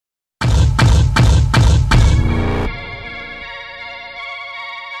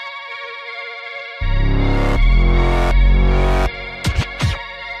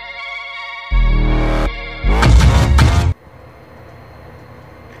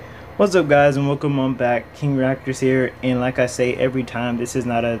What's up, guys, and welcome on back. King Reactors here, and like I say every time, this is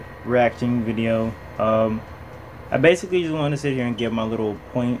not a reacting video. I basically just want to sit here and give my little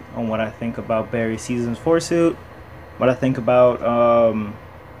point on what I think about Barry's Season 4 suit, what I think about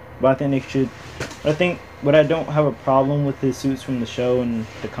what I think they should, what I don't have a problem with his suits from the show and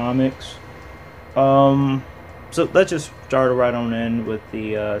the comics. So let's just start right on in with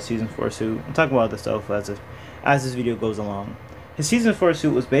the Season 4 suit. I'll talk about the stuff as this video goes along. His Season 4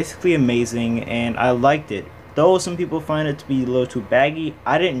 suit was basically amazing, and I liked it. Though some people find it to be a little too baggy,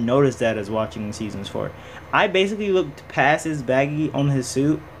 I didn't notice that as watching Seasons 4. I basically looked past his baggy on his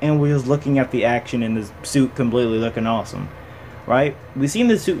suit and was looking at the action in the suit completely looking awesome. Right? We seen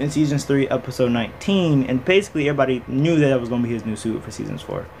the suit in Seasons 3, Episode 19, and basically everybody knew that was going to be his new suit for Seasons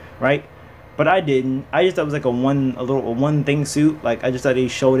 4. Right? But I didn't. I just thought it was like a one thing suit. Like, I just thought they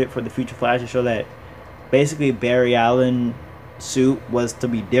showed it for the Future Flash to show that basically Barry Allen suit was to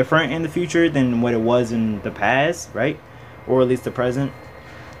be different in the future than what it was in the past, right? Or at least the present.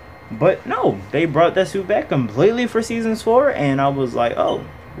 But no, they brought that suit back completely for Seasons 4, and I was like, oh,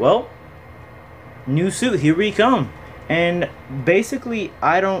 well, new suit, here we come. And basically,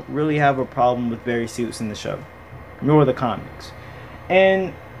 I don't really have a problem with Barry suits in the show, nor the comics.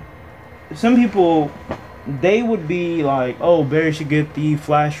 And some people, they would be like, oh, Barry should get the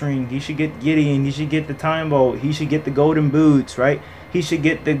flash ring, he should get Gideon, he should get the time bolt, he should get the golden boots, right? He should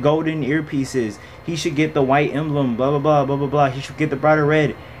get the golden earpieces, he should get the white emblem, blah blah blah blah blah blah, he should get the brighter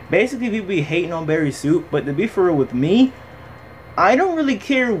red. Basically, people be hating on Barry's suit, but to be for real with me, I don't really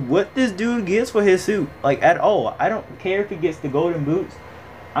care what this dude gets for his suit, like, at all. I don't care if he gets the golden boots,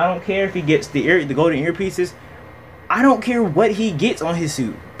 I don't care if he gets the golden earpieces. I don't care what he gets on his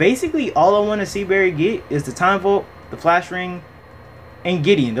suit. Basically, all I want to see Barry get is the time vault, the flash ring, and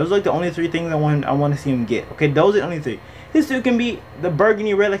Gideon. Those are like the only three things I want to see him get. Okay, those are the only three. His suit can be the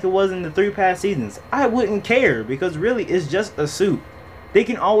burgundy red like it was in the 3 past seasons. I wouldn't care, because really it's just a suit. They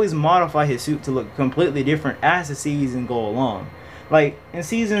can always modify his suit to look completely different as the season go along. Like in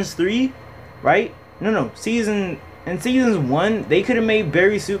Seasons 3, right? In Seasons 1, they could have made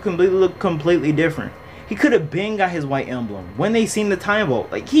Barry's suit look completely different. He could have been got his white emblem. When they seen the time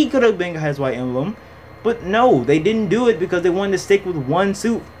vault, like, he could have been got his white emblem. But no, they didn't do it because they wanted to stick with one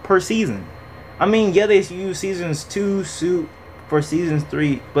suit per season. I mean, yeah, they used Seasons 2 suit for Seasons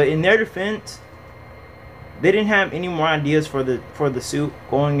 3, but in their defense, they didn't have any more ideas for the suit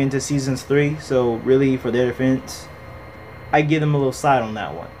going into Seasons 3. So really, for their defense, I give them a little side on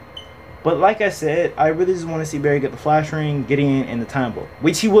that one. But like I said, I really just want to see Barry get the flash ring, Gideon, and the time bolt,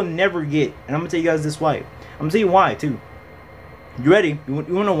 which he will never get. And I'm gonna tell you guys this why. I'm gonna tell you why too. You ready? You want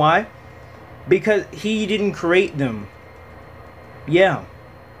to know why? Because he didn't create them. Yeah,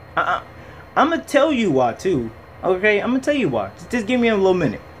 I'm gonna tell you why too. Okay, I'm gonna tell you why. Just give me a little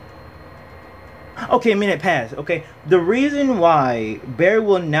minute. Okay, a minute passed. Okay, the reason why Barry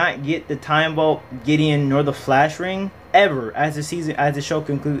will not get the time vault, Gideon, nor the flash ring ever as the show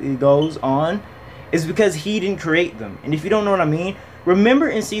completely goes on is because he didn't create them. And if you don't know what I mean, remember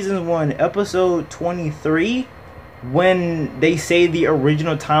in Season 1, Episode 23, when they say the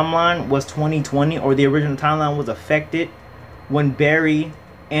original timeline was 2020, or the original timeline was affected when Barry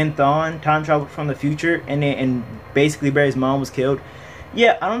and Thawne time traveled from the future, and basically Barry's mom was killed.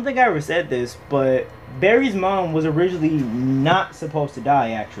 Yeah, I don't think I ever said this, but Barry's mom was originally not supposed to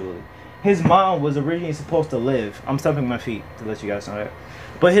die, actually. His mom was originally supposed to live. I'm stomping my feet to let you guys know that.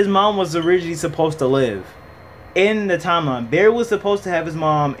 But his mom was originally supposed to live in the timeline. Barry was supposed to have his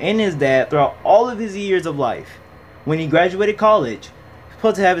mom and his dad throughout all of his years of life. When he graduated college, he was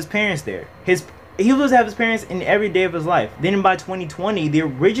supposed to have his parents there. He was supposed to have his parents in every day of his life. Then by 2020, the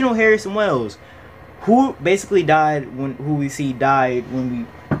original Harrison Wells, who basically died when we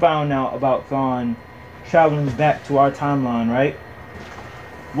found out about Thawne traveling back to our timeline, right?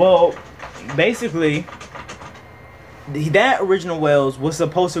 Well, basically, that original Wells was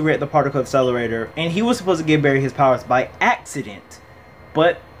supposed to create the particle accelerator, and he was supposed to give Barry his powers by accident.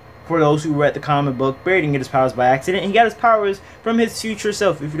 But for those who read the comic book, Barry didn't get his powers by accident. He got his powers from his future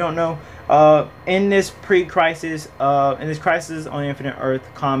self. If you don't know, in this Crisis on Infinite Earth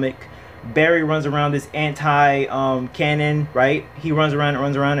comic, Barry runs around this anti-cannon, right? He runs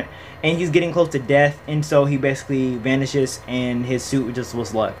around it, and he's getting close to death, and so he basically vanishes, and his suit just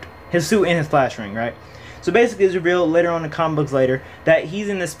was left. His suit and his flash ring, right? So basically, it's revealed later on in the comic books later that he's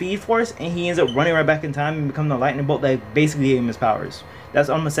in the Speed Force, and he ends up running right back in time and becoming the lightning bolt that basically gave him his powers. That's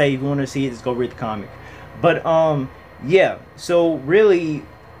what I'm gonna say. If you want to see it, just go read the comic. But yeah. So really,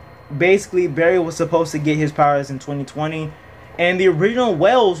 basically, Barry was supposed to get his powers in 2020. And the original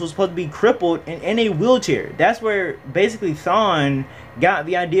Wells was supposed to be crippled and in a wheelchair. That's where basically Thawne got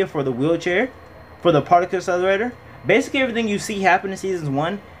the idea for the wheelchair, for the particle accelerator. Basically everything you see happen in seasons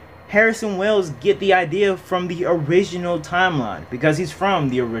 1, Harrison Wells get the idea from the original timeline, because he's from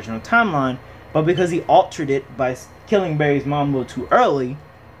the original timeline, but because he altered it by killing Barry's mom a little too early,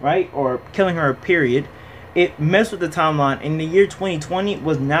 right, or killing her period, it messed with the timeline. In the year 2020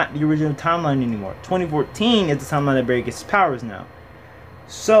 was not the original timeline anymore. 2014 is the timeline that Barry gets his powers now.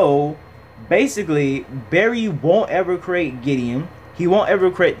 So basically Barry won't ever create Gideon, he won't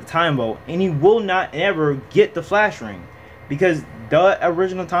ever create the time boat, and he will not ever get the flash ring, because the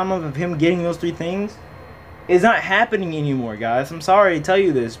original timeline of him getting those 3 things is not happening anymore, guys. I'm sorry to tell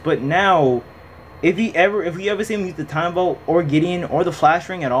you this, but now if you ever see him use the time boat or Gideon or the flash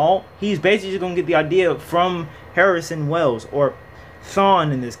ring at all, he's basically just gonna get the idea from Harrison Wells, or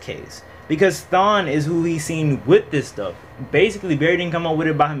Thawne in this case, because Thawne is who he's seen with this stuff. Basically Barry didn't come up with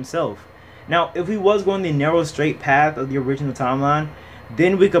it by himself. Now if he was going the narrow straight path of the original timeline,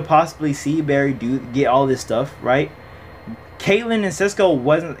 then we could possibly see Barry get all this stuff, right? Caitlin and Cisco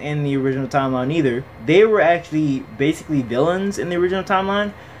wasn't in the original timeline either. They were actually basically villains in the original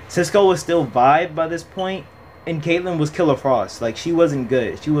timeline. Cisco was still Vibe by this point, and Caitlin was Killer Frost. Like, she wasn't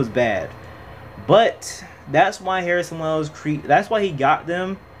good, she was bad. But that's why Harrison Wells that's why he got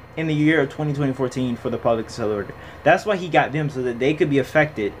them in the year of 2014 for the Particle Accelerator. That's why he got them, so that they could be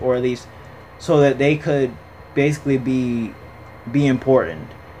affected, or at least so that they could basically be important.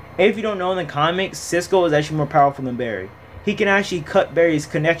 If you don't know, in the comics, Cisco is actually more powerful than Barry. He can actually cut Barry's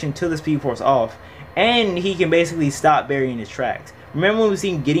connection to the Speed Force off, and he can basically stop Barry in his tracks. Remember when we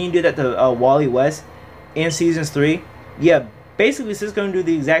seen Gideon do that to Wally West in seasons 3? Yeah, basically Cisco can do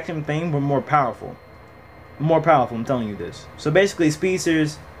the exact same thing, but more powerful. More powerful, I'm telling you this. So basically,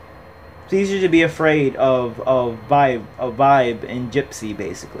 speedsters should be afraid of Vibe and Gypsy.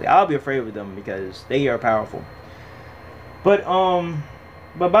 Basically, I'll be afraid of them because they are powerful. But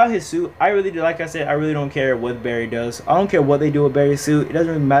about his suit, I really do. Like I said, I really don't care what Barry does. I don't care what they do with Barry's suit. It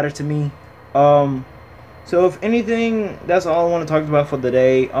doesn't really matter to me. So if anything, that's all I want to talk about for the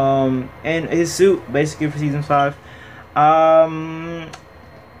day. And his suit, basically for season 5.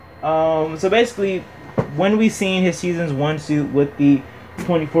 So basically, when we seen his seasons 1 suit with the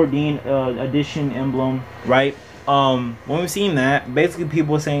 2014 edition emblem, right? When we seen that, basically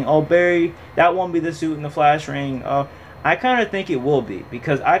people were saying, "Oh, Barry, that won't be the suit in the flash ring." I kind of think it will be,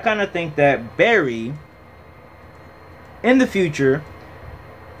 because I kind of think that Barry, in the future,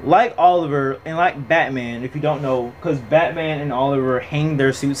 like Oliver and like Batman, if you don't know, because Batman and Oliver hang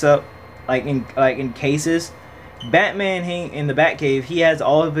their suits up like in cases. Batman hang in the Batcave. He has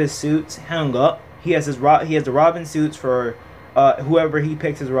all of his suits hung up. He has the Robin suits for whoever he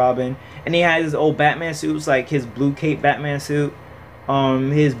picks as Robin, and he has his old Batman suits, like his blue cape Batman suit,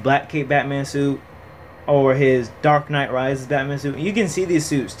 his black cape Batman suit, or his Dark Knight Rises Batman suit. You can see these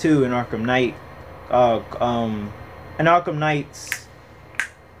suits too in Arkham Knight, in Arkham Knight's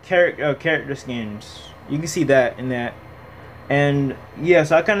character skins. You can see that in that. And yeah,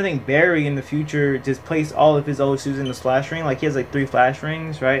 so I kind of think Barry in the future just placed all of his old suits in the flash ring. Like, he has like 3 flash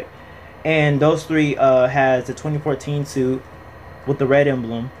rings, right? And those 3 has the 2014 suit with the red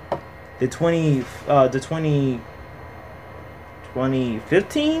emblem, the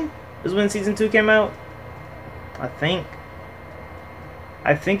 2015 is when season 2 came out. I think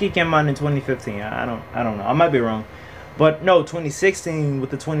it came out in 2015. I don't know. I might be wrong. But no, 2016 with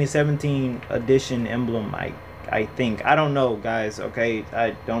the 2017 edition emblem, I think. I don't know, guys, okay?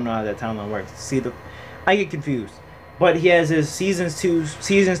 I don't know how that timeline works. See, I get confused. But he has his seasons 2,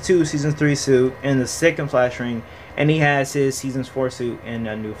 season 3 suit in the second flash ring, and he has his seasons 4 suit in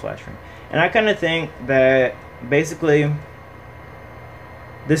a new flash ring. And I kind of think that basically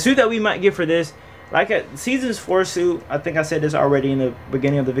the suit that we might get for this, like a seasons 4 suit, I think I said this already in the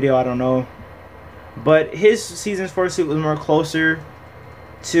beginning of the video, I don't know, but his seasons 4 suit was more closer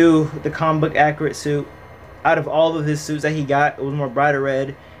to the comic book accurate suit. Out of all of his suits that he got, it was more brighter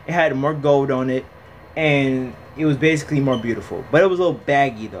red, it had more gold on it, and it was basically more beautiful. But it was a little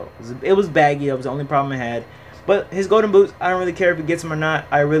baggy though. It was baggy, that was the only problem I had. But his golden boots, I don't really care if he gets them or not.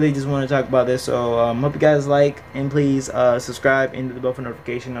 I really just want to talk about this. So hope you guys like, and please subscribe and hit the bell for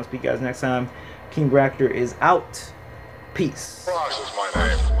notification. I'll speak to you guys next time. King Raptor is out. Peace. Frost is my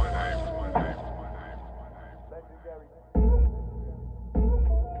name.